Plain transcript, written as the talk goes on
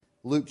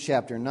Luke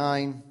chapter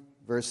 9,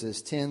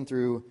 verses 10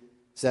 through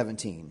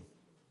 17.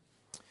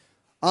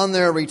 On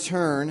their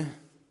return,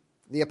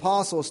 the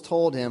apostles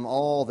told him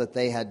all that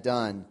they had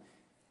done,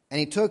 and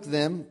he took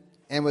them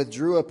and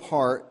withdrew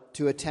apart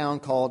to a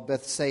town called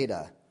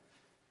Bethsaida.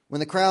 When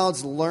the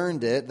crowds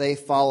learned it, they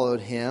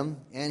followed him,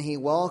 and he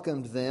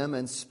welcomed them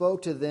and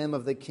spoke to them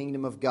of the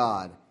kingdom of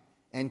God,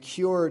 and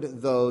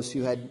cured those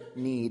who had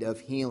need of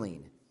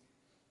healing.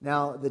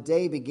 Now the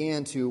day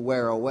began to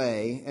wear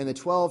away, and the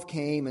 12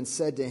 came and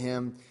said to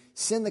him,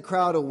 "Send the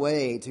crowd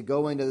away to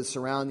go into the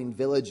surrounding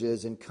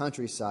villages and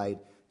countryside,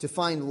 to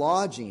find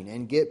lodging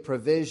and get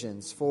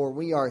provisions, for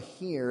we are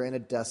here in a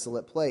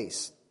desolate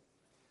place."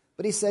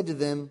 But he said to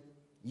them,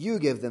 "You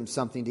give them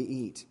something to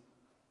eat."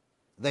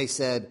 They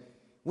said,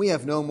 "We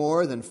have no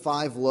more than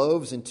 5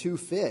 loaves and 2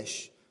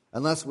 fish,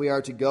 unless we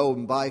are to go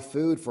and buy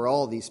food for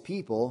all these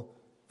people,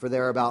 for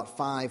there are about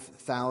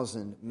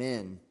 5,000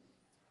 men."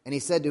 And he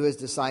said to his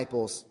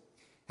disciples,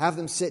 "Have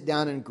them sit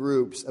down in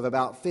groups of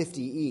about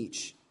 50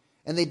 each."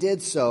 And they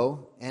did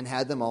so, and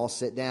had them all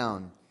sit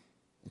down.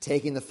 And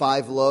taking the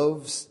 5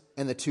 loaves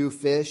and the 2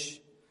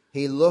 fish,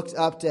 he looked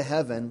up to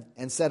heaven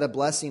and said a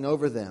blessing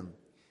over them.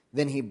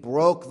 Then he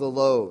broke the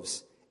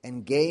loaves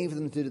and gave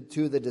them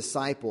to the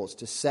disciples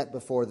to set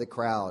before the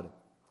crowd.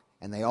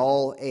 And they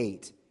all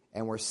ate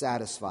and were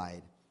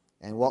satisfied.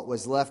 And what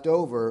was left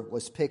over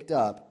was picked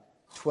up,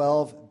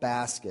 12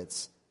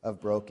 baskets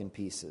of broken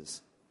pieces.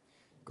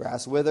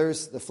 Grass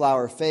withers, the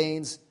flower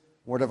fades,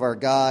 word of our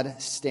God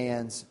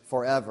stands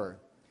forever.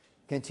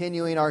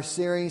 Continuing our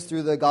series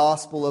through the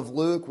Gospel of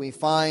Luke, we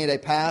find a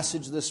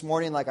passage this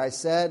morning, like I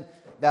said,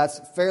 that's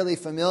fairly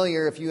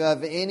familiar. If you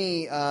have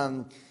any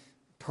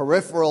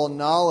peripheral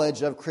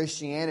knowledge of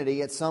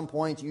Christianity, at some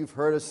point you've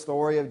heard a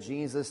story of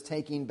Jesus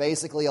taking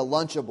basically a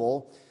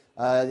Lunchable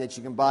that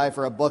you can buy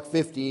for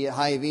 $1.50 at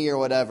Hy-Vee or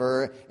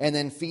whatever, and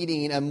then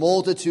feeding a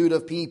multitude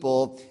of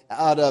people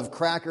out of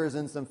crackers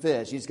and some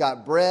fish. He's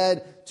got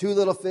bread, 2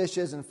 little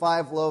fishes, and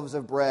 5 loaves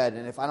of bread.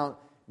 And if I don't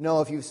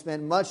know if you've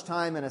spent much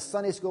time in a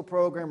Sunday school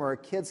program or a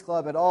kids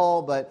club at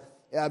all, but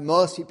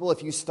most people,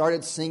 if you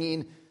started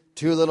singing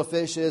 2 little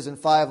fishes and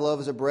 5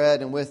 loaves of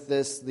bread, and with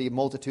this the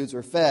multitudes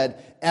were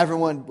fed,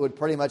 everyone would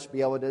pretty much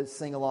be able to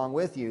sing along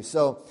with you.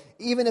 So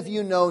even if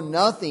you know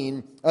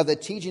nothing of the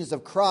teachings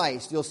of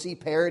Christ, you'll see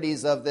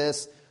parodies of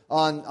this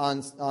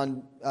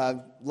on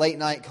late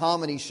night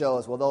comedy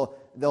shows. Well,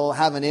 they'll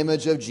have an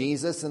image of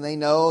Jesus, and they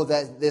know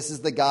that this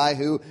is the guy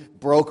who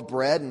broke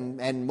bread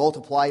and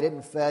multiplied it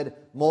and fed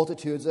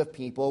multitudes of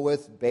people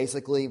with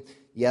basically,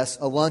 yes,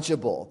 a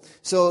Lunchable.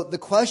 So the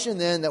question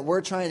then that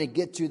we're trying to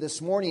get to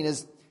this morning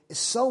is,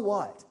 so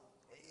what?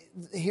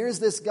 Here's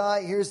this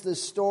guy, here's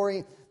this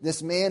story.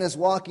 This man is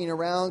walking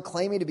around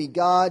claiming to be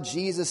God.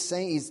 Jesus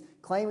saying he's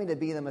claiming to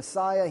be the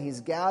Messiah.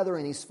 He's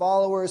gathering these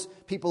followers.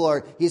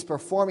 He's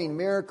performing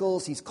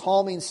miracles. He's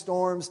calming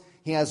storms.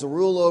 He has a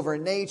rule over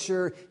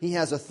nature. He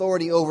has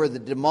authority over the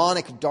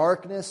demonic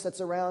darkness that's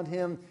around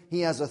him.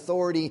 He has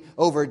authority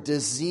over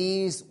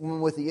disease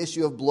with the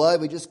issue of blood.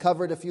 We just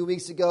covered a few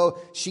weeks ago.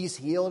 She's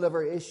healed of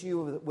her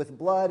issue with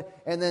blood.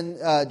 And then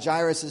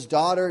Jairus'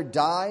 daughter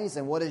dies.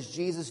 And what does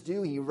Jesus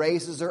do? He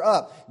raises her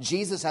up.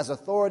 Jesus has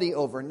authority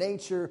over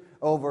nature,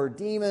 over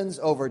demons,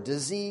 over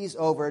disease,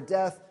 over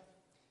death.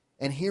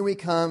 And here we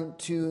come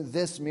to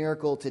this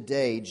miracle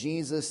today.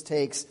 Jesus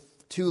takes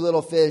 2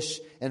 little fish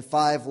and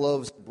 5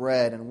 loaves of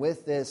bread, and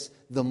with this,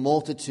 the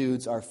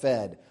multitudes are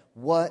fed.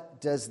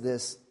 What does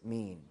this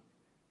mean?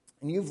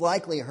 And you've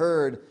likely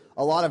heard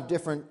a lot of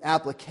different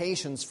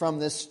applications from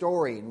this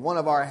story. And one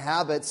of our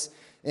habits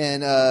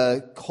in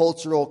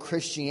cultural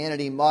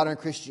Christianity, modern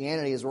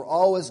Christianity, is we're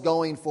always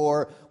going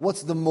for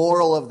what's the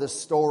moral of the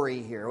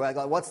story here?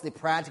 What's the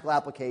practical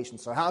application?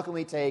 So how can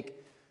we take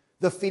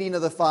the feeding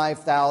of the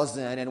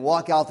 5,000 and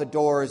walk out the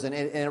doors and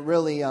it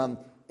really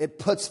it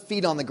puts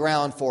feet on the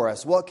ground for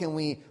us? What can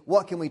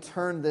we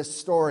turn this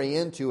story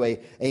into?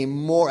 A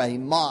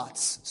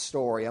Mott's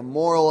story, a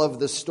moral of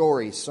the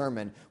story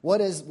sermon.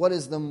 What is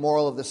the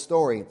moral of the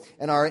story?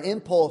 And our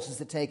impulse is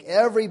to take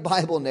every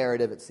Bible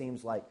narrative, it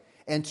seems like,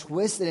 and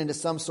twist it into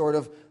some sort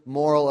of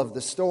moral of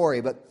the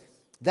story. But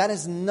that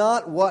is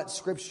not what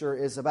Scripture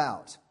is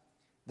about.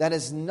 That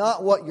is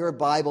not what your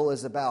Bible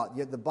is about.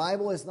 The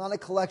Bible is not a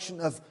collection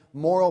of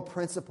moral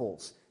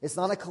principles. It's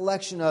not a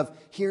collection of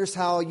here's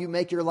how you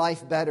make your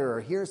life better,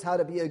 or here's how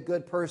to be a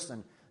good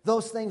person.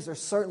 Those things are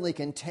certainly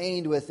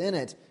contained within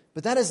it,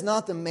 but that is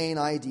not the main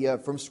idea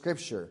from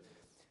Scripture.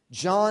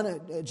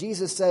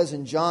 Jesus says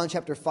in John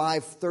chapter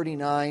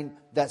 5:39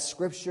 that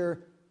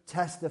Scripture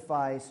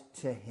testifies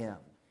to Him.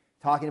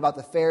 Talking about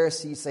the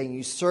Pharisees saying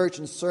you search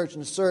and search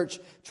and search,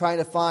 trying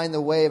to find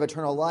the way of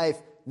eternal life,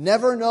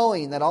 never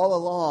knowing that all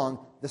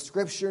along the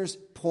Scriptures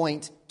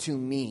point to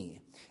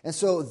me. And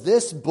so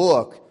this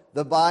book,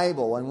 the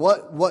Bible, and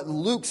what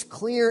Luke's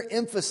clear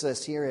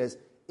emphasis here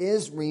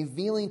is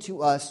revealing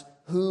to us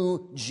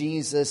who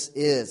Jesus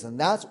is. And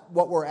that's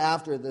what we're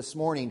after this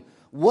morning.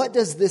 What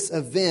does this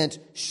event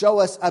show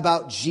us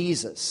about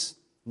Jesus?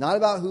 Not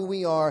about who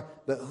we are,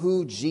 but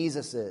who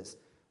Jesus is.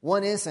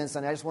 One instance,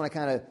 and I just want to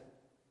kind of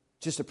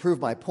just to prove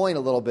my point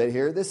a little bit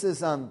here, this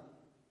is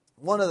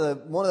one of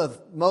the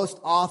most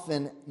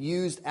often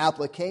used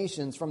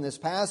applications from this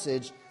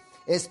passage.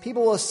 Is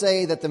people will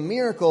say that the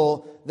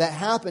miracle that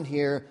happened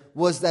here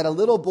was that a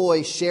little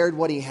boy shared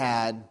what he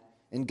had,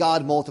 and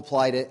God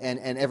multiplied it,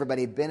 and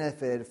everybody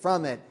benefited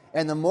from it.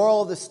 And the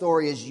moral of the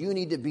story is you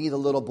need to be the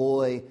little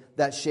boy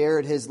that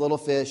shared his little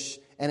fish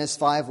and his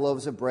 5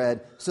 loaves of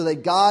bread, so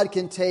that God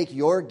can take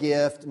your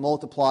gift,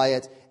 multiply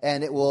it,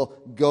 and it will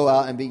go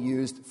out and be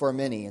used for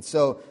many. And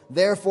so,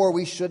 therefore,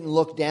 we shouldn't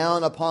look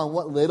down upon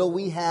what little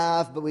we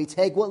have, but we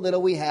take what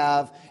little we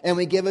have and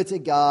we give it to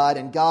God,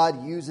 and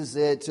God uses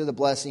it to the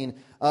blessing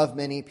of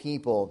many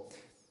people.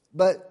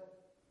 But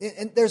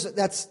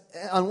that's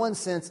on one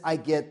sense, I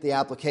get the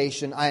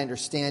application, I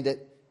understand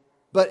it.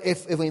 But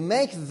if we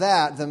make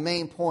that the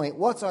main point,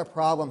 what's our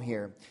problem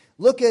here?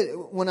 Look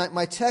at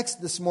my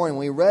text this morning,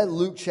 when we read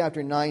Luke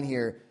chapter 9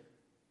 here,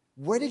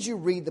 where did you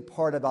read the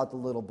part about the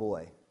little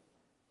boy?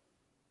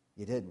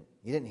 You didn't.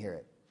 You didn't hear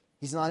it.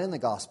 He's not in the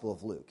Gospel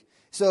of Luke.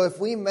 So if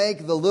we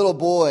make the little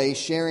boy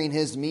sharing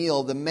his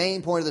meal, the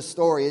main point of the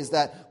story is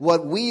that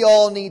what we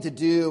all need to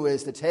do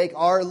is to take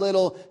our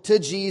little to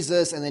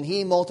Jesus, and then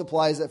he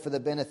multiplies it for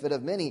the benefit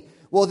of many.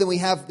 Well,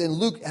 then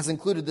Luke has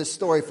included this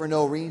story for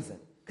no reason,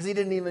 because he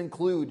didn't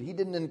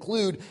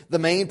include the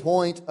main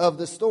point of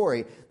the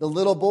story. The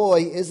little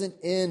boy isn't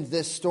in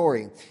this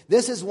story.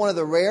 This is one of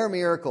the rare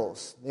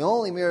miracles, the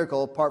only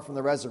miracle apart from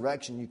the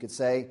resurrection, you could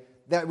say,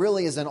 that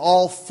really is in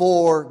all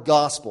 4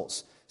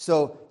 Gospels.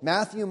 So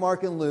Matthew,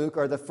 Mark, and Luke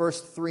are the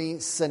first 3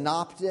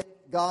 synoptic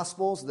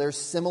Gospels. They're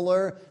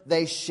similar.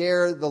 They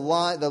share the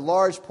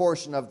large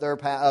portion of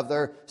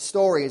their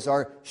stories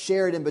are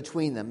shared in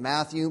between them.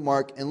 Matthew,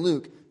 Mark, and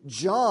Luke.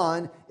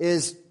 John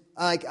is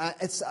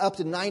it's up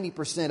to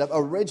 90% of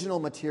original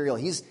material.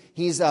 He's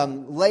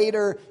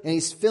later, and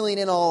he's filling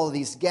in all of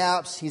these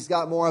gaps. He's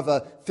got more of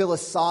a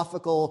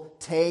philosophical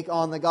take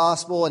on the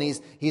gospel, and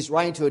he's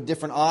writing to a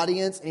different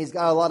audience, and he's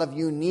got a lot of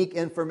unique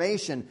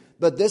information.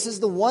 But this is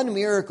the one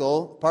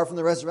miracle, apart from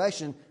the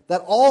resurrection,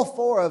 that all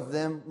 4 of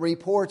them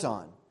report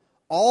on.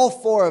 All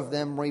 4 of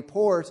them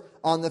report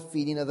on the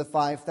feeding of the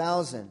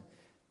 5,000.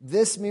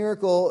 This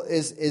miracle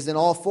is in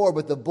all 4,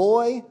 but the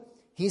boy,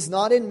 he's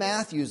not in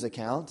Matthew's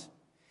account.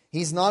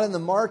 He's not in the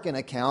Markan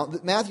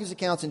account. Matthew's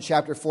account's in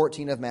chapter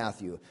 14 of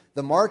Matthew.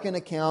 The Markan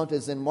account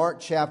is in Mark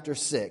chapter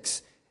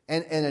 6.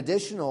 And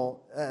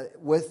additional,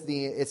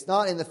 it's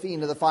not in the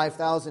feeding of the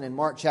 5,000 in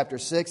Mark chapter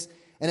 6.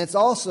 And it's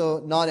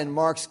also not in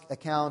Mark's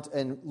account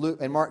in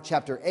Mark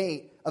chapter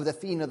 8 of the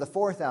feeding of the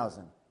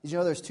 4,000. Did you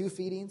know there's 2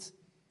 feedings?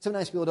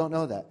 Sometimes people don't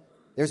know that.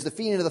 There's the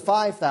feeding of the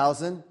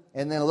 5,000,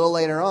 and then a little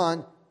later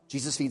on,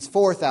 Jesus feeds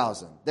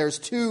 4,000. There's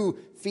 2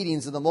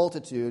 feedings of the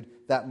multitude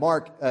that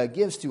Mark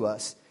gives to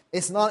us.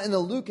 It's not in the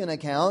Lucan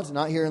account,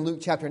 not here in Luke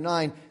chapter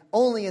 9,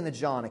 only in the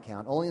John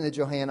account, only in the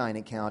Johannine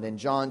account. In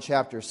John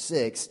chapter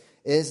 6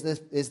 is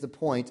the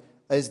point,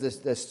 is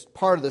this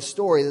part of the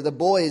story that the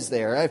boy is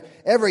there.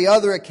 Every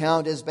other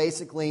account is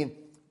basically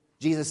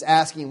Jesus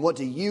asking, "What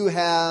do you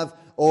have?"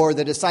 or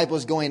the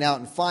disciples going out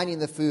and finding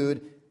the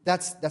food.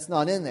 That's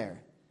not in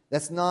there.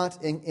 That's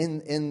not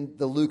in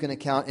the Lucan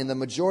account. In the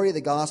majority of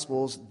the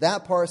Gospels,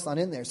 that part's not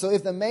in there. So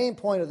if the main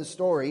point of the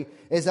story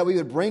is that we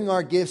would bring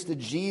our gifts to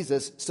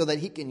Jesus so that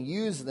he can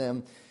use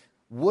them,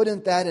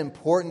 wouldn't that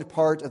important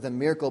part of the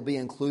miracle be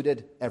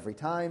included every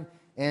time?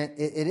 And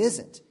it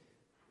isn't.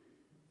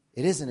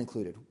 It isn't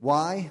included.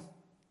 Why?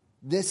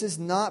 This is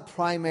not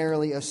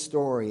primarily a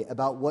story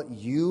about what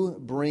you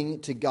bring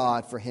to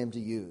God for him to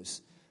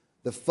use.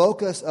 The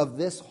focus of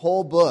this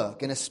whole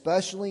book, and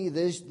especially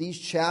these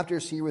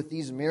chapters here with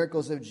these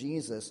miracles of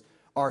Jesus,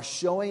 are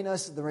showing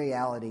us the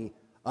reality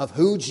of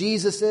who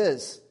Jesus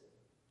is.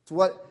 It's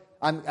what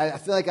I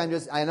feel like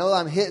I know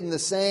I'm hitting the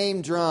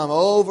same drum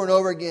over and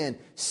over again.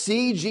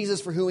 See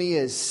Jesus for who he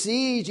is.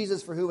 See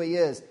Jesus for who he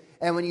is.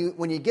 And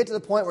when you get to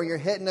the point where you're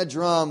hitting a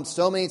drum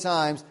so many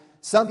times,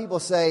 some people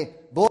say,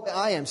 "Boy,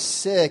 I am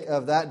sick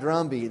of that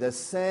drum beat, the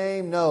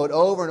same note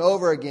over and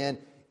over again."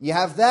 You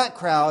have that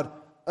crowd.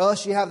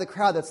 Else you have the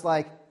crowd that's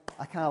like,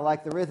 "I kind of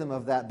like the rhythm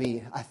of that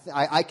beat.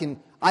 I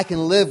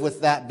can live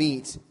with that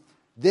beat."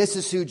 This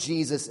is who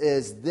Jesus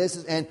is.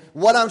 And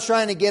what I'm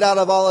trying to get out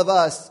of all of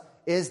us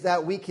is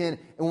that we can,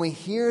 when we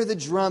hear the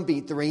drum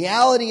beat, the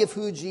reality of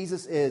who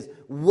Jesus is,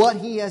 what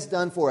he has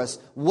done for us,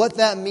 what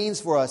that means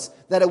for us,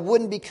 that it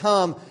wouldn't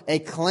become a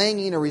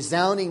clanging, a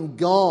resounding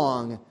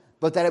gong,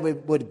 but that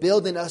it would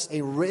build in us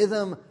a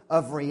rhythm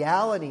of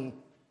reality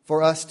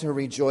for us to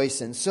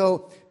rejoice in.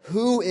 So,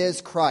 who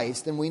is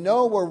Christ? And we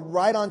know we're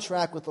right on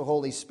track with the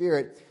Holy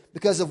Spirit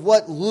because of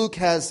what Luke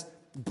has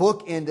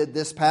bookended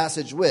this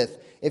passage with.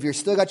 If you've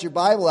still got your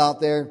Bible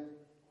out there,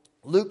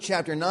 Luke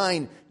chapter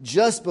 9,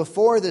 just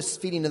before this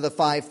feeding of the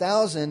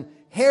 5,000,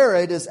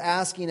 Herod is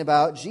asking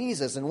about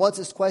Jesus. And what's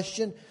his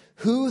question?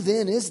 Who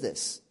then is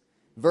this?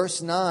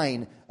 Verse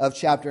 9 of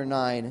chapter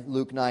 9,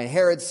 Luke 9.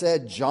 Herod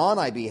said, "John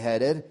I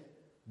beheaded,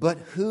 but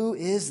who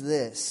is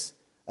this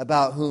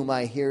about whom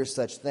I hear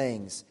such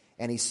things?"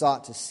 And he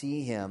sought to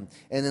see him.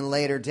 And then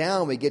later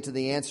down, we get to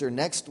the answer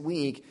next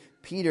week.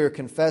 Peter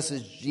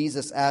confesses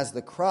Jesus as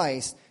the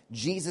Christ,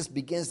 Jesus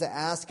begins to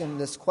ask him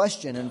this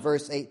question in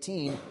verse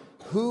 18,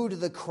 who do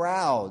the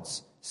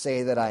crowds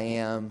say that I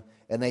am?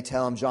 And they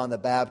tell him John the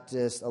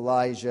Baptist,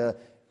 Elijah.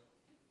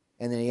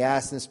 And then he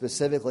asks them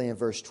specifically in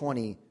verse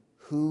 20,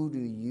 who do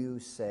you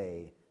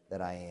say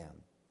that I am?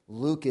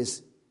 Luke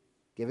is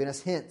giving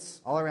us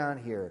hints all around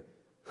here.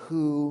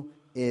 Who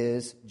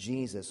is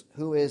Jesus?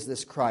 Who is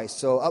this Christ?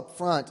 So up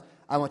front,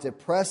 I want to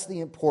press the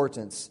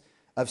importance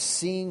of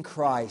seeing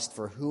Christ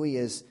for who he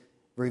is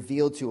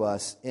revealed to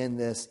us in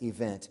this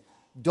event.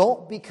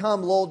 Don't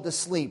become lulled to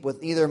sleep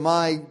with either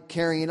my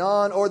carrying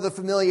on or the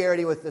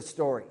familiarity with this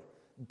story.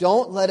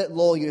 Don't let it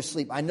lull you to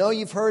sleep. I know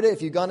you've heard it.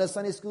 If you've gone to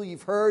Sunday school,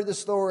 you've heard the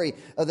story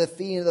of the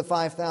feeding of the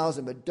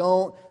 5,000. But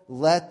don't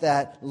let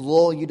that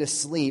lull you to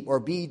sleep or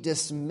be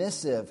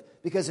dismissive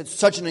because it's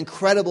such an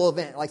incredible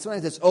event. Like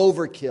sometimes it's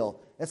overkill.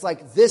 It's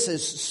like this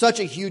is such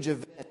a huge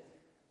event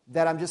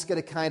that I'm just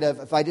going to kind of,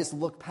 if I just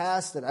look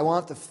past it, I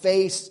won't have to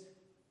face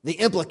the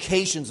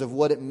implications of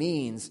what it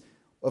means,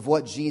 of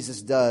what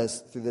Jesus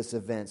does through this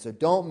event. So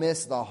don't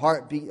miss the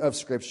heartbeat of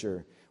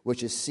Scripture,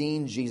 which is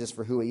seeing Jesus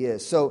for who he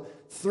is. So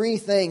 3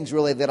 things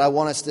really that I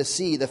want us to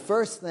see. The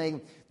first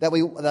thing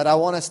that I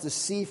want us to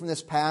see from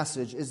this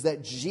passage is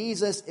that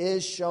Jesus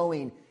is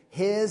showing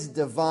his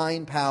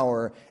divine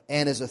power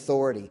and his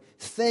authority.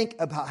 Think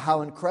about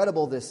how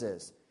incredible this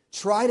is.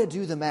 Try to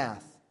do the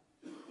math.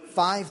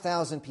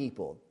 5,000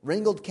 people.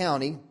 Ringgold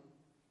County,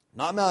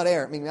 not Mount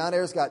Ayr. I mean, Mount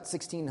Ayr's got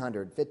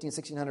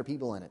 1,600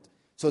 people in it.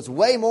 So it's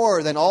way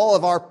more than all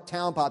of our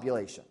town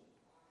population.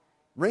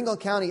 Ringgold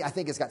County, I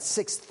think, has got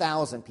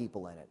 6,000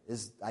 people in it,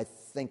 is, I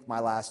think, my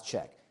last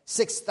check.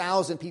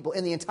 6,000 people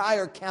in the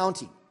entire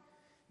county.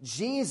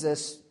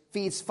 Jesus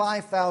feeds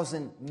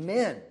 5,000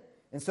 men.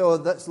 And so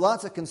there's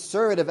lots of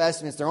conservative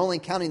estimates. They're only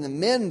counting the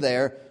men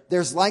there.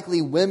 There's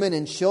likely women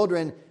and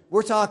children.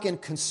 We're talking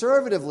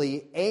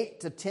conservatively 8,000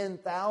 to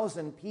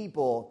 10,000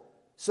 people.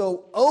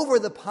 So over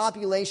the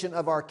population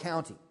of our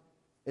county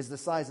is the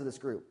size of this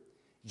group.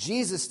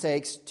 Jesus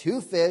takes 2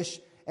 fish,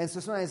 and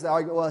so sometimes they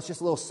argue, well, it's just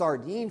a little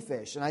sardine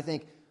fish. And I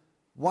think,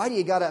 why do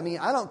you got to, I mean,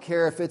 I don't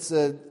care if it's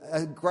a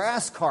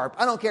grass carp.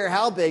 I don't care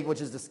how big, which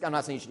is, I'm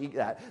not saying you should eat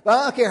that, but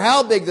I don't care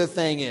how big the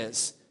thing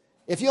is.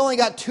 If you only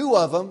got 2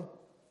 of them,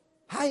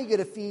 how are you going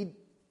to feed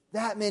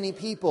that many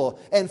people?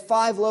 And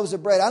 5 loaves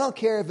of bread. I don't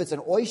care if it's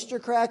an oyster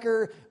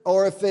cracker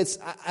or if it's,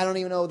 I don't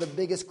even know, the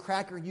biggest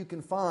cracker you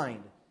can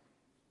find.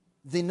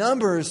 The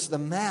numbers, the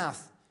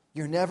math,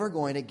 you're never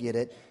going to get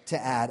it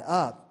to add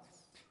up.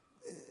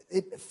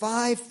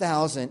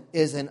 5,000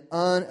 is an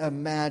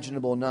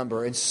unimaginable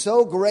number. And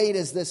so great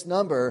is this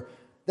number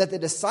that the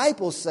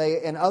disciples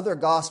say in other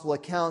gospel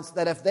accounts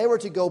that if they were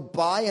to go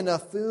buy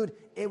enough food,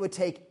 it would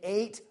take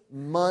 8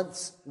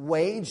 months'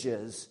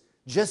 wages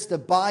just to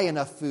buy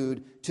enough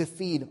food to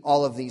feed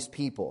all of these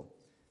people.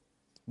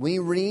 We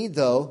read,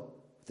 though,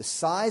 the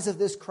size of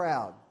this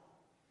crowd.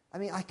 I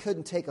mean, I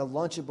couldn't take a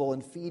Lunchable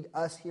and feed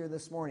us here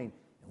this morning.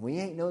 We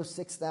ain't no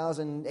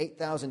 6,000,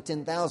 8,000,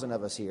 10,000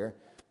 of us here.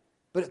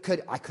 But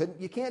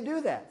you can't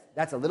do that.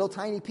 That's a little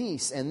tiny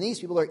piece. And these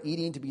people are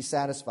eating to be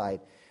satisfied.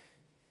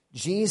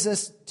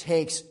 Jesus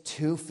takes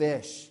 2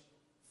 fish,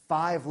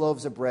 5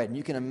 loaves of bread. And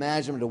you can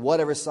imagine them to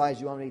whatever size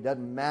you want to eat. It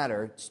doesn't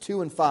matter. It's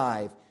 2 and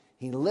 5.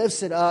 He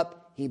lifts it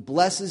up. He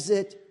blesses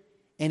it.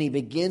 And he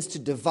begins to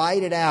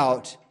divide it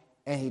out.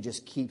 And he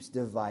just keeps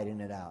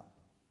dividing it out.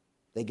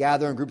 They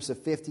gather in groups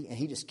of 50. And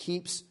he just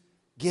keeps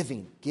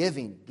giving.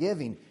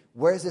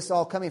 Where's this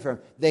all coming from?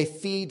 They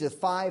feed to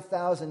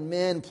 5,000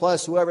 men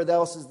plus whoever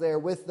else is there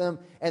with them.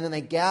 And then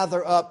they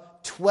gather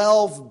up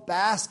 12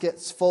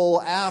 baskets full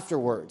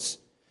afterwards.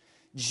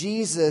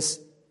 Jesus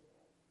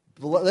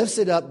lifts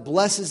it up,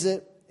 blesses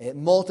it. It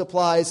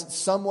multiplies.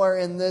 Somewhere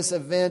in this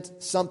event,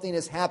 something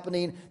is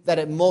happening that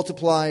it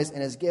multiplies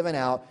and is given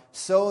out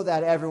so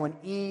that everyone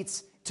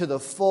eats to the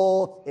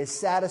full, is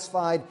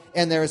satisfied,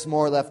 and there is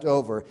more left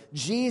over.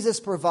 Jesus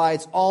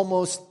provides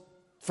almost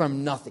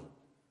from nothing.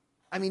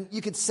 I mean,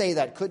 you could say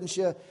that, couldn't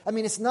you? I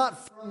mean, it's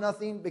not from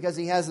nothing because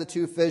he has the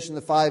 2 fish and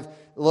the 5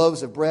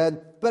 loaves of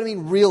bread. But I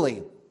mean,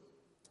 really,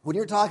 when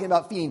you're talking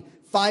about feeding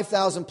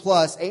 5,000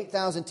 plus,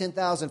 8,000,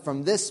 10,000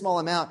 from this small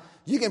amount,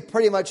 you can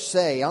pretty much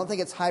say, I don't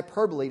think it's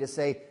hyperbole to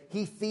say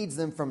he feeds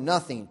them from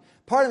nothing.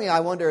 Part of me,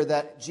 I wonder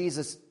that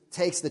Jesus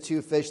takes the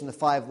 2 fish and the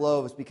 5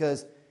 loaves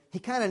because he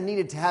kind of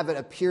needed to have it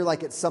appear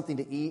like it's something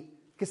to eat.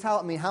 Because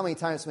how many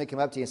times somebody come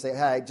up to you and say,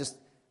 hey, just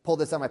pull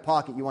this out of my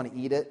pocket, you want to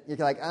eat it? You're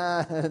like,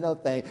 no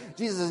thanks.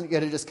 Jesus isn't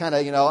going to just kind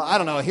of, I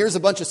don't know, here's a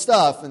bunch of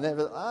stuff. And then,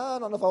 I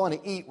don't know if I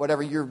want to eat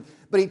whatever you're...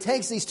 But he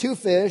takes these 2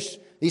 fish,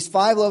 these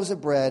 5 loaves of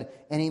bread,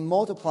 and he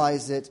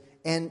multiplies it.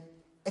 And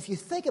if you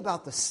think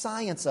about the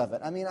science of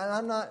it, I mean,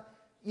 I'm not...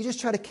 You just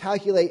try to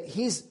calculate,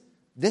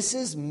 this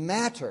is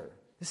matter.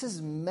 This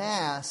is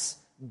mass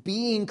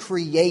being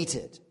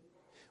created.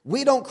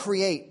 We don't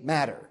create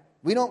matter.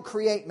 We don't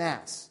create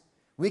mass.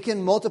 We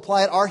can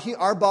multiply it.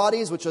 Our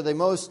bodies, which are the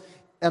most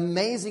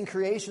amazing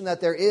creation that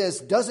there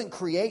is,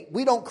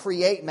 we don't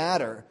create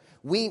matter.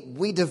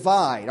 We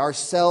divide. Our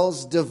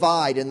cells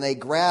divide and they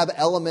grab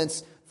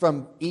elements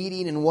from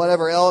eating and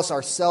whatever else,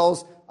 our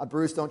cells.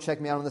 Bruce, don't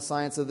check me out on the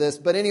science of this.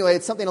 But anyway,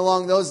 it's something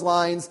along those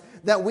lines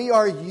that we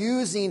are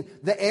using.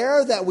 The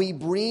air that we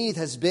breathe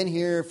has been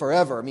here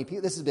forever. I mean,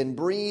 this has been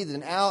breathed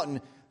and out, and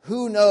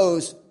who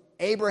knows,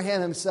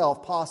 Abraham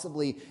himself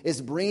possibly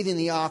is breathing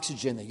the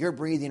oxygen that you're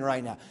breathing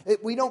right now.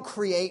 We don't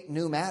create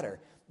new matter.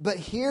 But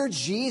here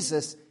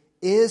Jesus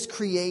is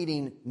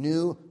creating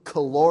new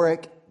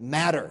caloric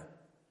matter.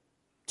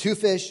 2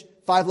 fish,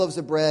 5 loaves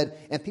of bread,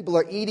 and people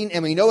are eating,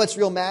 and we know it's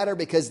real matter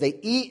because they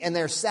eat and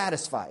they're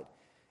satisfied.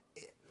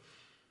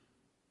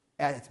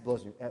 It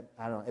blows me.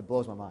 I don't know. It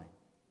blows my mind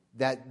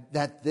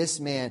that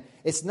this man.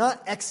 It's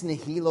not ex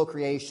nihilo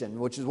creation,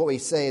 which is what we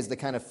say is the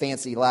kind of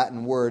fancy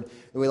Latin word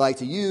that we like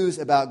to use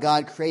about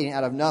God creating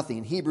out of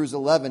nothing. Hebrews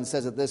 11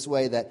 says it this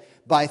way: that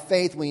by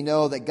faith we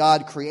know that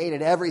God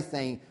created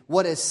everything,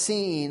 what is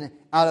seen,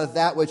 out of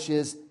that which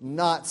is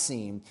not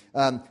seen.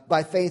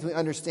 By faith we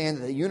understand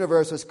that the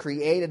universe was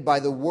created by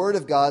the Word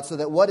of God, so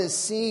that what is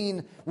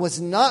seen was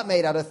not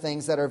made out of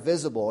things that are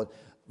visible.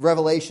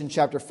 Revelation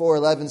chapter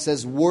 4:11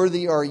 says,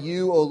 "Worthy are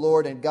you, O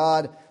Lord and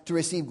God, to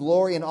receive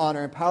glory and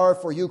honor and power,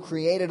 for you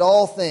created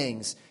all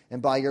things,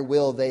 and by your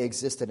will they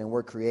existed and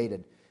were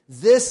created."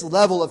 This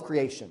level of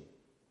creation,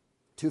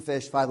 2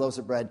 fish, 5 loaves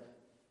of bread,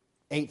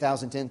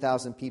 8,000,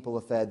 10,000 people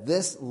are fed.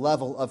 This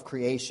level of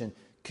creation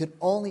could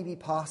only be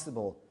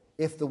possible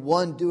if the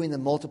one doing the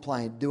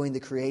multiplying, doing the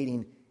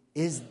creating,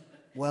 is,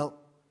 well,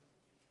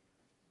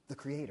 the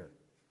Creator.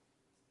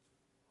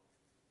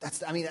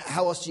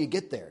 How else do you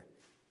get there?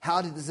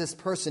 How does this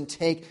person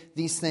take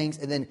these things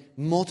and then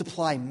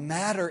multiply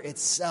matter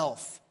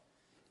itself,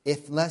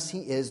 unless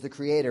he is the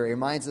Creator? It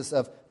reminds us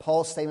of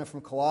Paul's statement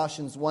from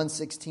Colossians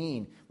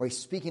 1:16, where he's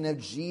speaking of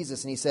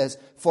Jesus, and he says,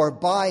 "For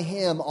by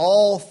him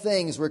all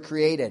things were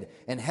created,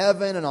 in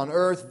heaven and on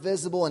earth,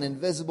 visible and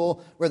invisible,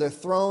 whether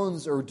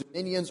thrones or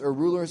dominions or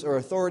rulers or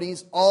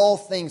authorities, all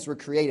things were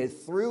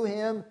created through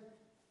him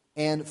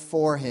and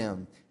for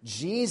him."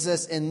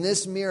 Jesus, in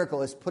this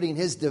miracle, is putting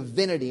his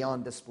divinity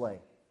on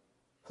display.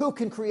 Who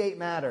can create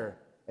matter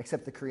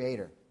except the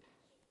Creator?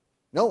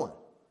 No one.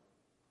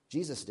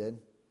 Jesus did.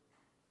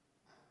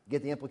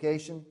 Get the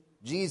implication?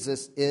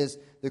 Jesus is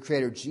the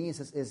Creator.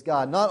 Jesus is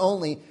God. Not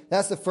only,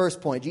 that's the first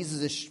point, Jesus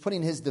is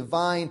putting his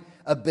divine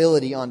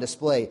ability on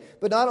display.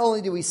 But not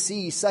only do we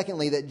see,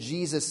 secondly, that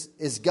Jesus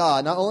is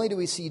God, not only do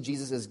we see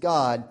Jesus as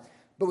God,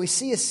 but we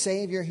see a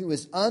Savior who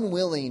is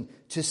unwilling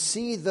to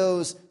see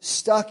those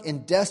stuck in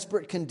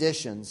desperate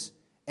conditions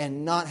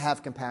and not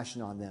have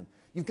compassion on them.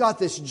 You've got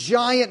this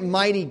giant,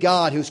 mighty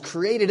God who's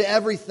created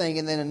everything,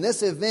 and then in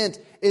this event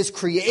is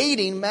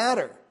creating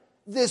matter.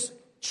 This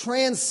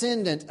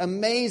transcendent,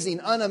 amazing,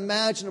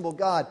 unimaginable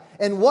God.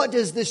 And what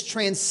does this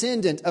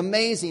transcendent,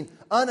 amazing,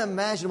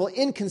 unimaginable,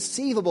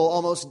 inconceivable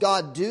almost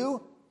God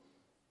do?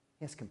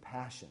 He has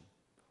compassion.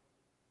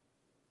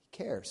 He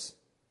cares.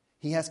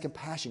 He has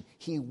compassion.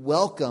 He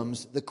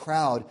welcomes the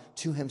crowd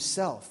to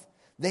himself.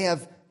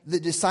 The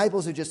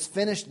disciples have just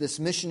finished this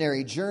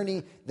missionary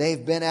journey.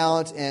 They've been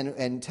out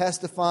and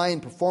testifying,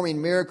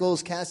 performing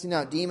miracles, casting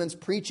out demons,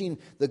 preaching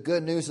the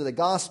good news of the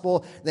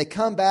gospel. They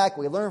come back.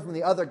 We learn from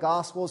the other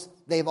gospels.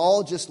 They've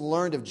all just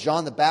learned of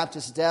John the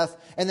Baptist's death,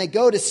 and they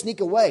go to sneak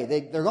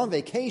away. They're on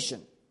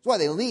vacation. That's why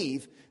they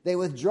leave. They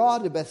withdraw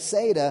to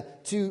Bethsaida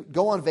to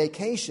go on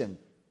vacation.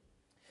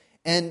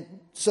 And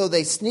so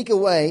they sneak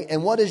away,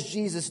 and what does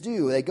Jesus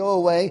do? They go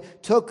away,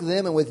 took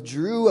them, and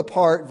withdrew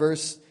apart,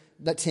 verse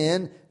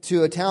 10,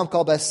 to a town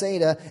called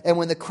Bethsaida, and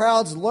when the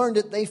crowds learned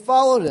it, they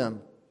followed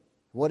him.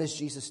 What does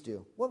Jesus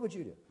do? What would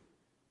you do?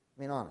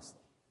 I mean, honestly.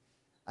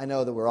 I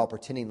know that we're all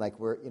pretending like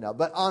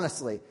but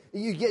honestly,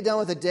 you get done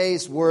with a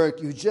day's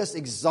work, you just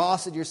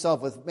exhausted yourself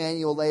with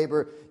manual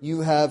labor,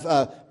 you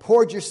have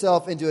poured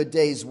yourself into a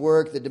day's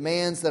work, the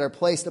demands that are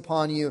placed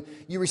upon you,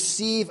 you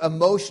receive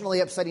emotionally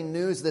upsetting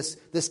news,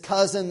 this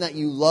cousin that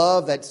you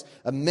love, that's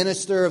a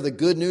minister of the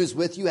good news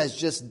with you, has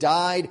just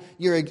died,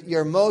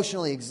 you're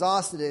emotionally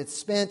exhausted, it's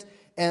spent,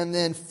 and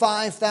then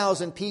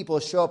 5,000 people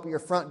show up at your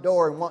front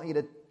door and want you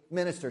to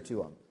minister to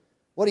them.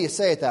 What do you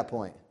say at that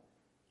point?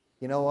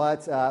 You know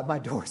what? My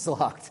door's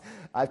locked.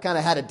 I've kind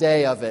of had a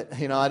day of it.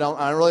 I don't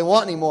really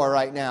want any more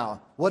right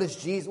now. What is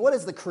Jesus? What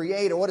is the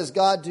Creator? What does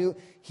God do?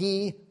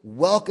 He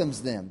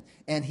welcomes them,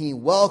 and He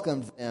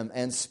welcomed them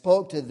and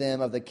spoke to them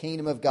of the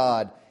kingdom of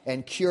God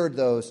and cured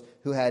those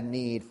who had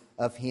need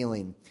of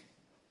healing.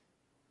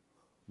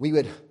 We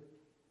would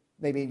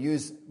maybe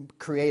use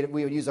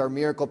our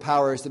miracle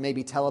powers to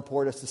maybe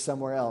teleport us to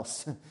somewhere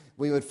else.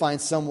 We would find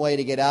some way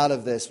to get out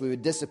of this. We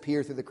would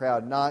disappear through the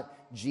crowd. Not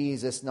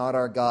Jesus, not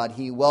our God.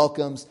 He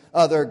welcomes.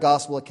 Other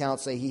gospel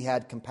accounts say He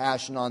had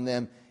compassion on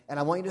them. And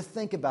I want you to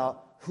think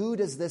about, who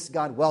does this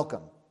God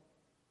welcome?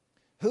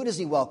 Who does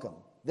He welcome?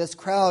 This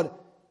crowd.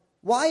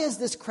 Why is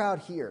this crowd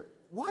here?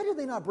 Why do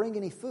they not bring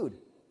any food?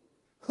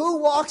 Who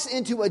walks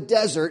into a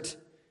desert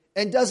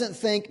and doesn't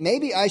think,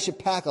 maybe I should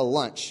pack a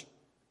lunch?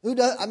 Who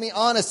does? I mean,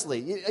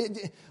 honestly,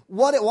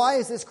 why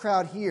is this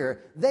crowd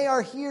here? They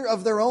are here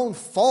of their own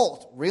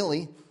fault,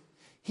 really.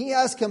 He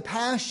has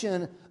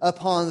compassion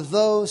upon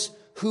those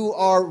who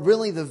are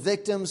really the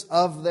victims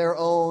of their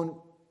own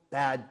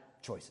bad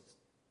choices.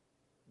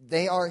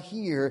 They are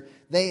here.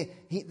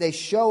 They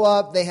show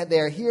up. They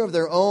are here of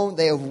their own.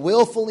 They have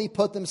willfully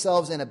put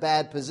themselves in a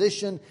bad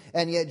position,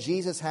 and yet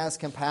Jesus has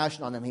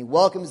compassion on them. He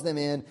welcomes them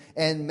in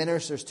and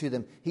ministers to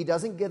them. He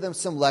doesn't give them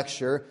some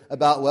lecture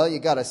about, well, you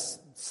got to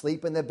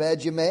sleep in the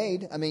bed you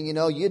made. I mean,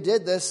 you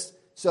did this,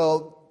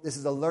 so this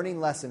is a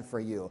learning lesson for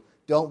you.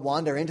 Don't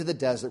wander into the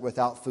desert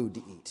without food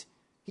to eat.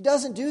 He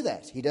doesn't do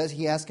that.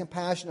 He has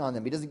compassion on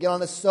them. He doesn't get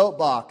on a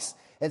soapbox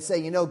and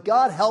say,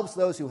 God helps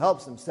those who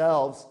help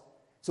themselves.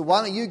 So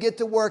why don't you get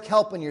to work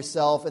helping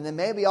yourself, and then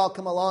maybe I'll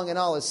come along and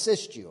I'll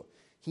assist you.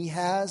 He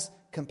has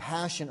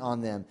compassion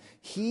on them.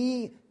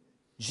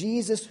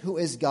 Jesus, who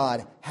is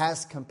God,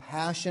 has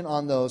compassion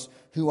on those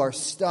who are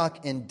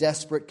stuck in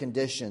desperate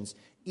conditions,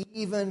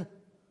 even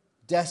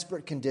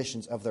desperate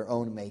conditions of their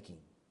own making.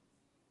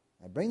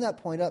 I bring that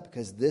point up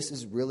because this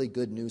is really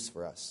good news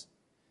for us.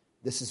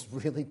 This is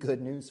really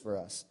good news for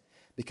us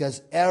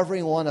because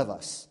every one of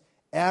us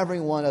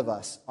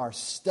are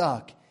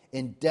stuck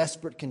in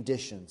desperate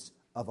conditions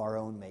of our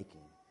own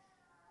making.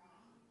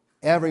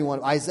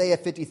 Everyone. Isaiah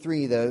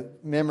 53, the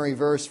memory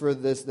verse for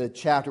the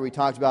chapter we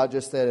talked about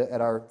just at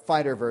our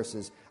fighter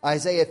verses.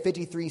 Isaiah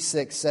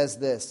 53:6 says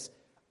this,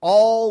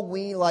 "All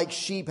we like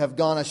sheep have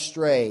gone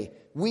astray.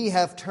 We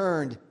have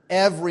turned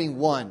every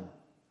one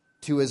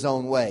to his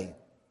own way."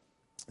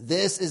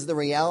 This is the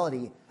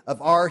reality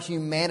of our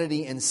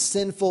humanity and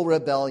sinful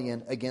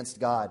rebellion against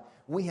God.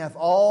 We have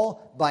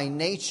all, by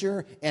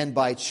nature and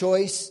by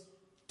choice,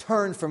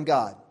 turned from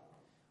God.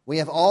 We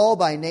have all,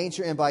 by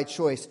nature and by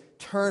choice,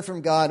 turned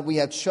from God. We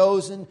have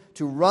chosen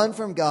to run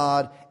from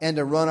God and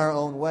to run our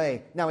own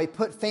way. Now, we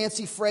put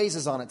fancy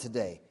phrases on it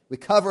today. We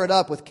cover it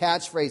up with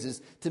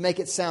catchphrases to make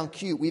it sound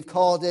cute. We've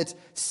called it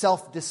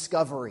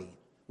self-discovery,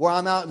 where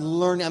I'm out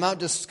learning, I'm out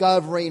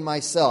discovering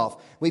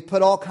myself. We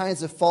put all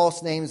kinds of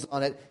false names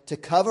on it to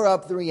cover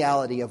up the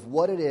reality of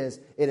what it is.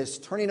 It is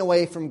turning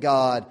away from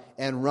God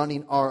and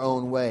running our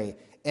own way.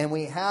 And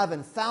we have,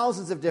 in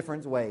thousands of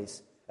different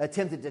ways,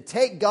 attempted to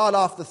take God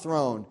off the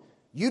throne.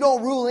 You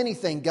don't rule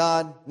anything,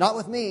 God. Not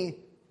with me.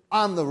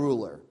 I'm the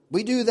ruler.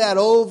 We do that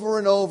over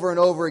and over and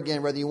over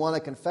again, whether you want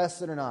to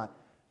confess it or not.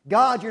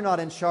 God, you're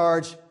not in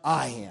charge.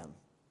 I am.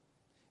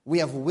 We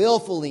have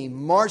willfully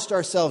marched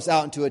ourselves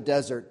out into a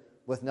desert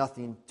with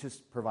nothing to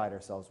provide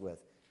ourselves with.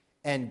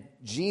 And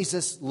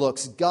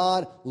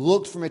God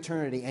looked from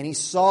eternity, and He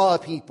saw a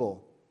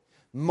people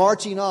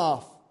marching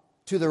off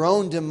to their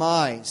own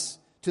demise,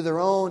 to their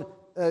own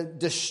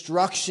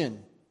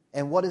destruction.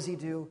 And what does He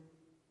do?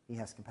 He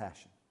has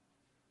compassion.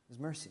 His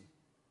mercy.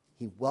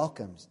 He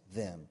welcomes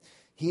them.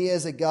 He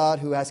is a God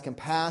who has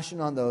compassion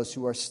on those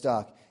who are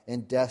stuck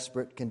in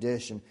desperate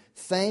condition.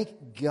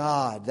 Thank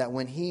God that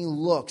when He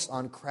looks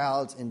on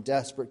crowds in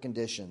desperate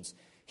conditions,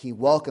 He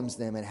welcomes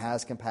them and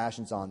has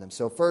compassion on them.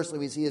 So firstly,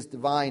 we see His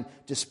divine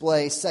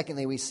display.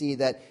 Secondly, we see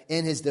that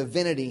in His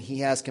divinity, He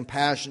has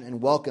compassion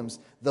and welcomes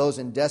those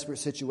in desperate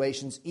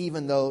situations,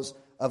 even those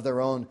of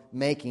their own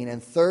making.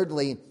 And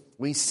thirdly,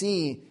 we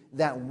see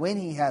that when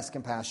He has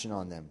compassion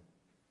on them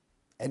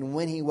and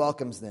when He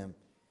welcomes them,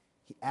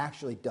 He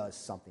actually does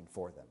something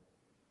for them.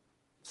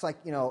 It's like,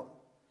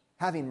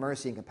 having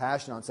mercy and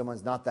compassion on someone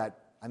is not that,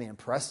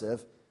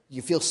 impressive.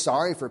 You feel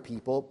sorry for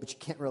people, but you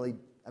can't really,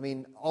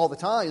 all the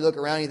time you look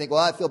around and you think, well,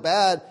 I feel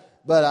bad,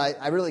 but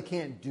I really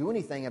can't do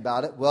anything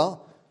about it.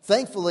 Well,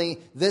 thankfully,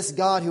 this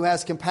God who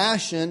has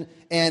compassion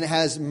and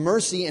has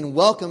mercy and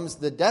welcomes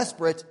the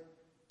desperate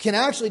can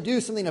actually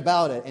do something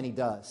about it, and He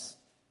does.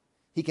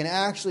 He can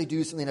actually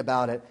do something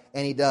about it,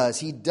 and He does.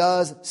 He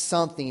does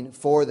something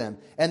for them.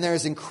 And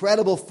there's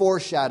incredible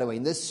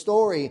foreshadowing. This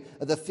story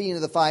of the feeding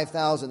of the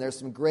 5,000, there's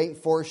some great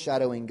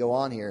foreshadowing go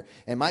on here.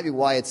 And it might be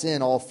why it's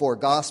in all four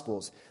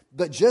Gospels.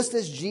 But just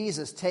as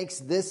Jesus takes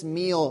this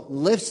meal,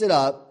 lifts it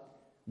up,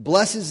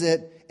 blesses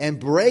it, and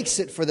breaks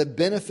it for the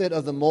benefit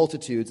of the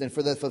multitudes and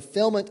for the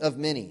fulfillment of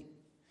many,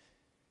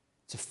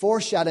 it's a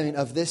foreshadowing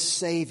of this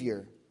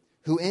Savior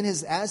who,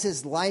 as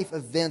His life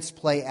events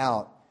play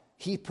out,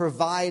 He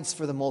provides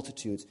for the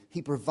multitudes.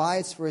 He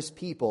provides for His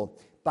people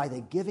by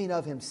the giving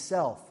of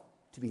Himself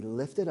to be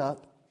lifted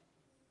up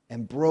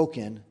and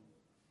broken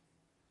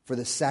for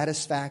the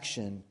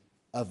satisfaction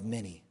of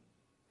many.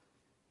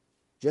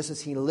 Just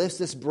as He lifts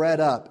this bread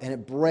up and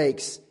it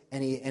breaks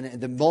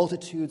and the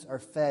multitudes are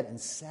fed and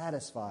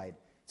satisfied,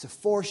 it's a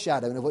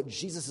foreshadowing of what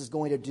Jesus is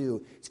going to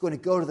do. He's going to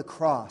go to the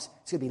cross.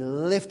 He's going to be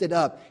lifted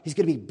up. He's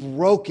going to be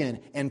broken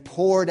and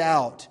poured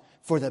out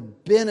for the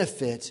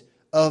benefit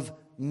of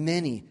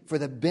many, for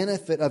the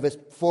benefit of His,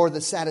 for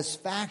the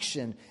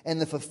satisfaction and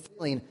the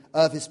fulfilling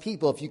of His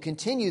people. If you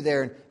continue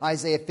there in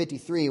Isaiah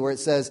 53, where it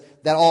says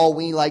that all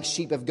we like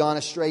sheep have gone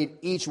astray,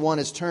 each one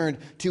has turned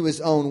to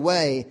his own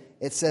way,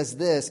 it says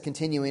this,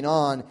 continuing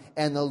on,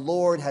 and the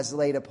Lord has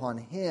laid upon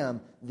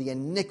Him the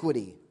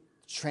iniquity,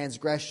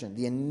 transgression,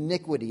 the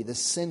iniquity, the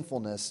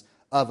sinfulness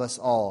of us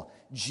all.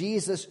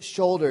 Jesus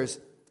shoulders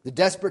the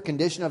desperate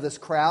condition of this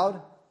crowd,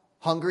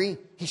 hungry.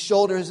 He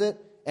shoulders it.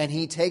 and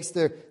He takes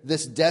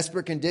this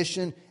desperate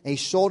condition, and He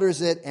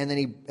shoulders it, and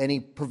then He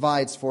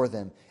provides for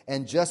them.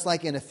 And just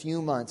like in a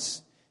few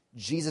months,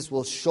 Jesus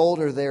will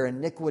shoulder their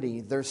iniquity,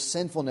 their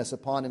sinfulness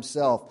upon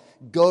Himself,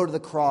 go to the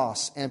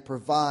cross, and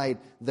provide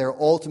their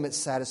ultimate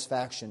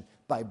satisfaction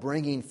by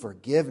bringing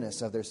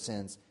forgiveness of their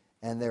sins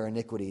and their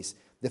iniquities.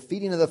 The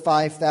feeding of the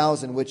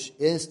 5,000, which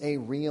is a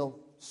real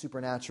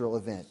supernatural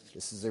event,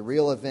 this is a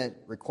real event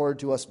recorded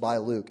to us by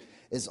Luke,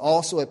 is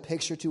also a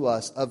picture to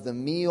us of the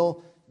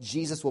meal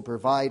Jesus will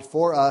provide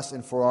for us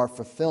and for our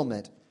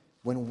fulfillment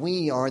when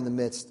we are in the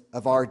midst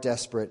of our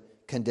desperate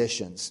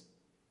conditions.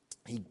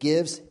 He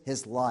gives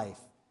His life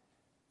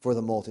for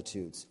the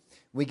multitudes.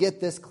 We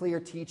get this clear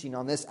teaching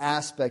on this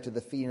aspect of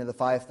the feeding of the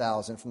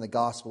 5,000 from the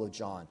Gospel of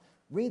John.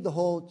 Read the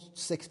whole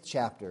 6th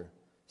chapter.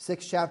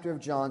 6th chapter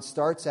of John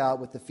starts out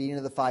with the feeding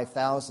of the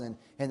 5,000,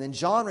 and then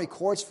John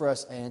records for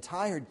us an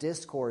entire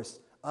discourse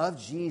of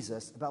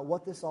Jesus about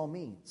what this all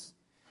means.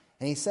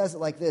 And he says it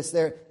like this.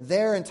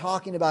 There in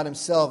talking about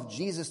Himself,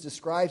 Jesus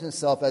describes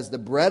Himself as the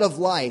bread of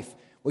life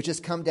which has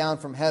come down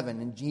from heaven.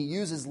 And He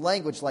uses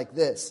language like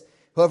this.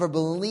 Whoever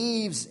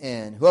believes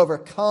in, whoever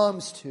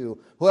comes to,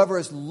 whoever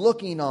is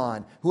looking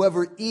on,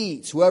 whoever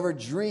eats, whoever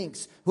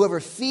drinks, whoever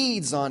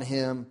feeds on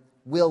Him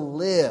will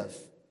live.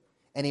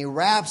 And He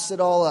wraps it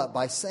all up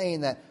by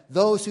saying that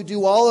those who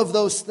do all of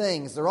those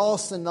things, they're all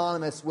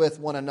synonymous with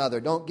one another.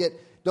 Don't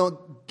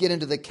get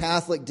into the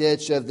Catholic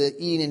ditch of the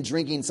eating and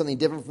drinking something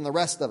different from the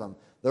rest of them.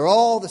 They're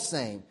all the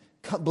same.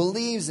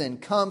 Believes in,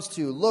 comes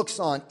to, looks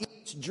on,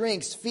 eats,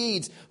 drinks,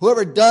 feeds.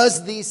 Whoever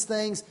does these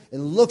things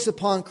and looks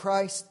upon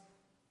Christ,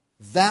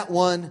 that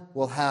one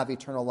will have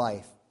eternal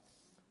life.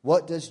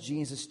 What does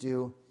Jesus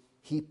do?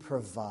 He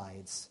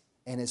provides,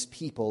 and His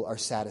people are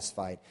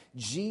satisfied.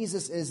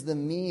 Jesus is the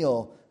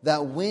meal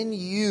that when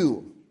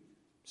you,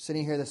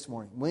 sitting here this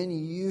morning, when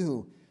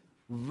you,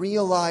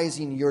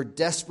 realizing your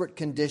desperate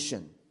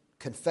condition,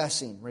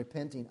 confessing,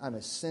 repenting, I'm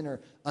a sinner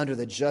under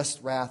the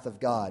just wrath of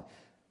God,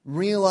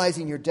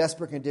 realizing your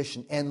desperate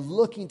condition and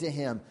looking to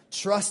Him,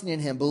 trusting in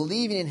Him,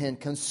 believing in Him,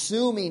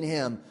 consuming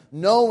Him,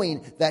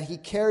 knowing that He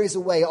carries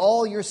away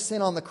all your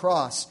sin on the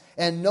cross,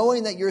 and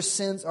knowing that your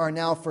sins are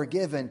now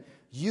forgiven,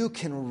 you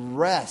can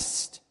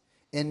rest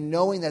in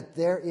knowing that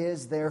there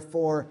is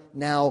therefore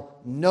now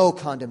no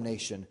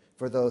condemnation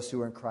for those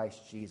who are in Christ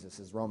Jesus,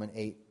 as Romans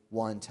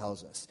 8:1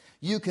 tells us.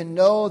 You can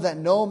know that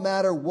no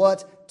matter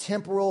what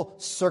temporal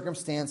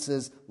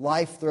circumstances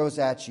life throws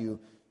at you,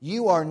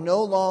 you are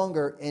no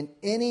longer in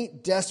any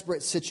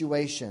desperate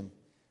situation,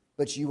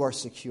 but you are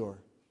secure.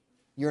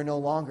 You're no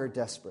longer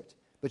desperate,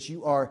 but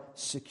you are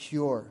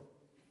secure.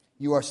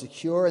 You are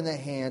secure in the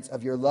hands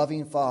of your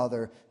loving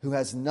Father who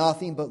has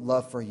nothing but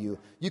love for you.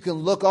 You can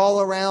look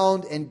all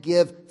around and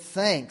give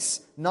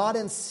thanks, not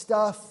in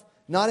stuff,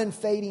 not in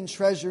fading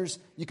treasures.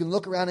 You can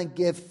look around and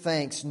give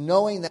thanks,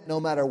 knowing that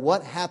no matter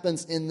what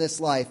happens in this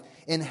life,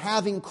 in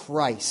having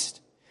Christ,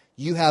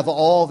 you have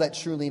all that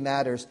truly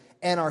matters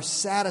and are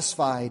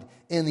satisfied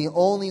in the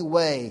only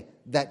way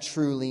that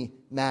truly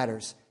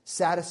matters.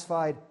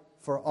 Satisfied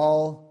for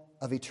all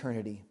of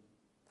eternity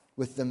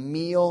with the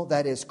meal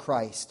that is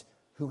Christ,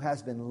 who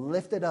has been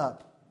lifted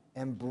up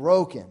and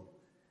broken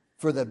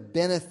for the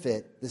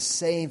benefit, the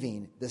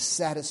saving, the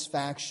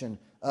satisfaction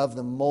of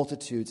the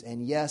multitudes.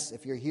 And yes,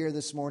 if you're here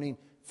this morning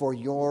for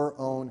your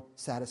own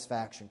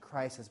satisfaction,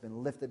 Christ has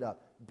been lifted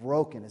up,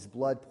 broken, His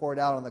blood poured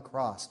out on the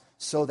cross,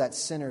 so that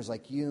sinners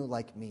like you,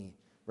 like me,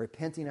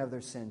 repenting of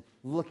their sin,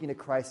 looking to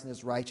Christ and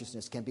His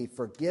righteousness, can be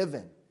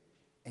forgiven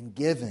and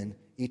given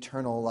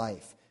eternal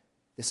life.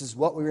 This is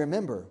what we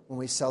remember when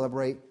we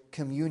celebrate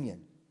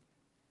communion.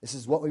 This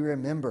is what we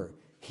remember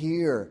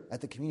here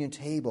at the communion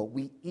table.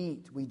 We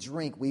eat, we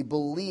drink, we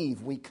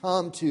believe, we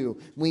come to,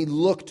 we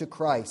look to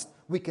Christ.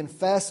 We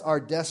confess our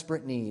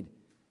desperate need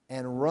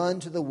and run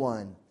to the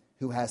one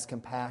who has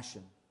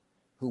compassion,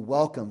 who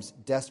welcomes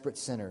desperate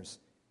sinners,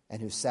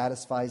 and who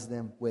satisfies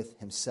them with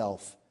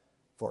Himself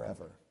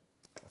forever.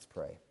 Let's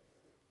pray.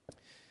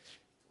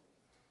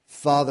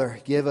 Father,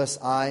 give us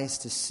eyes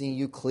to see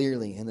You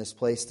clearly in this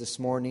place this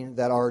morning,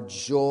 that our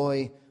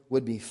joy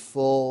would be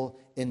full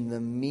in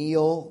the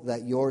meal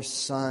that Your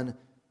Son,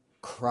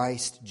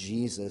 Christ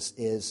Jesus,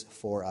 is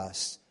for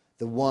us,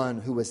 the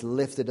one who was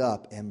lifted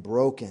up and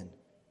broken,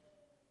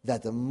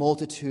 that the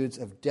multitudes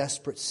of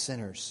desperate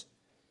sinners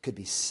could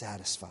be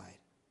satisfied,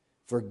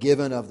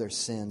 forgiven of their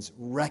sins,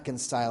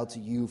 reconciled to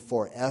You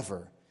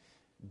forever.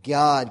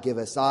 God, give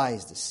us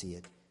eyes to see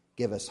it.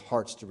 Give us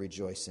hearts to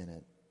rejoice in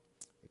it.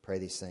 We pray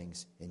these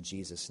things in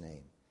Jesus'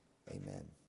 name. Amen.